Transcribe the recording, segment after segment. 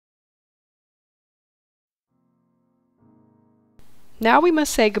Now we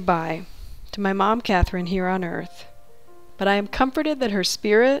must say goodbye to my mom, Kathryn, here on earth. But I am comforted that her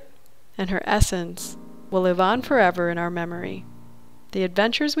spirit and her essence will live on forever in our memory. The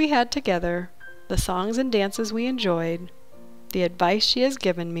adventures we had together, the songs and dances we enjoyed, the advice she has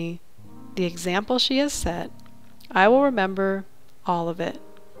given me, the example she has set, I will remember all of it.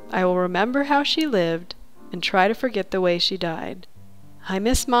 I will remember how she lived and try to forget the way she died. I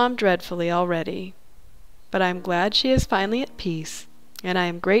miss Mom dreadfully already, but I am glad she is finally at peace, and I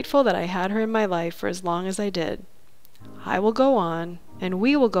am grateful that I had her in my life for as long as I did. I will go on, and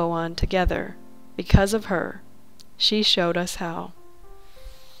we will go on together because of her. She showed us how.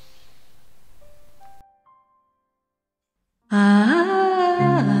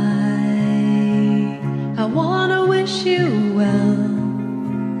 I wanna wish you well.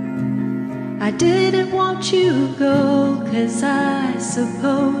 I didn't want you to go, 'cause I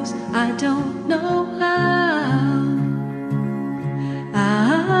suppose I don't know how.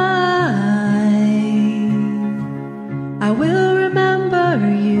 I will remember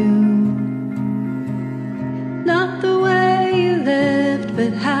you, not the way you lived,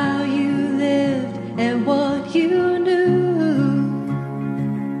 but how you lived and what you knew.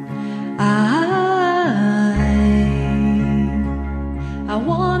 I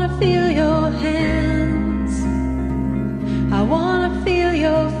wanna feel your hands, I wanna feel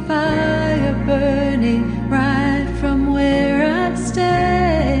your fire burning right from where I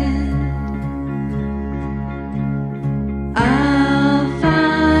stand. I'll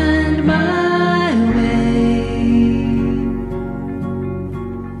find my way.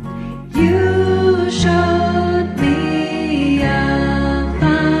 You showed me I'll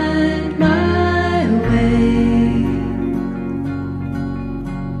find my way,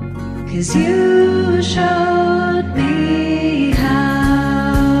 'cause you showed me how.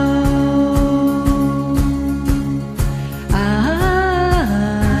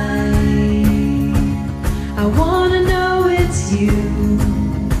 I wanna know it's you.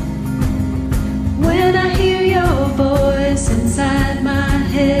 When I hear your voice inside my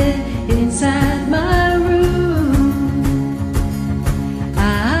head, inside my room,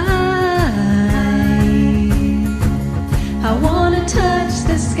 I wanna touch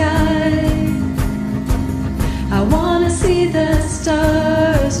the sky. I wanna see the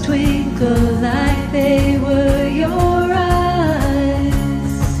stars twinkle like they were your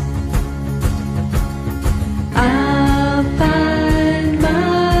eyes. I'll find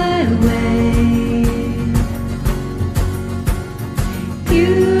my way.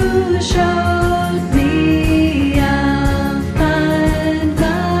 You showed me I'll find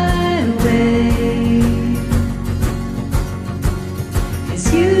my way, 'cause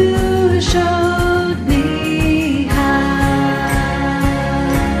you showed me how.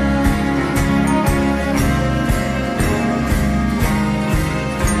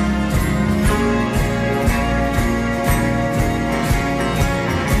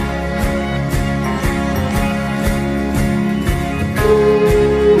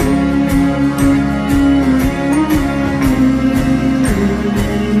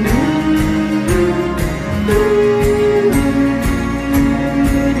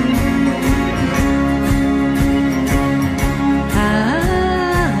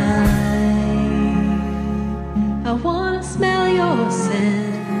 I wanna smell your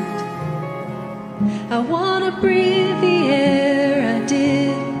scent. I wanna breathe the air I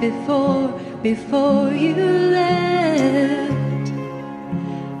did before you left.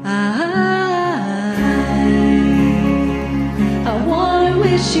 I wanna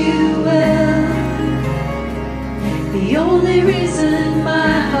wish you well. The only reason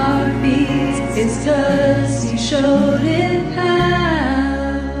my heart beats is 'cause you showed it how.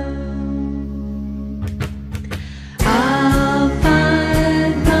 I'll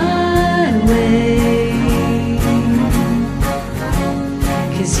find my way,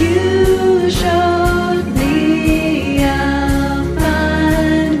 'cause you showed me I'll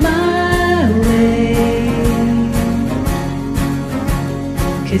find my way,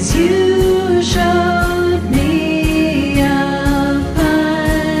 'cause you showed me I'll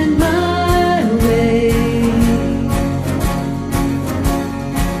find my way,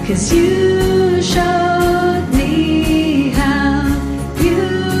 'cause you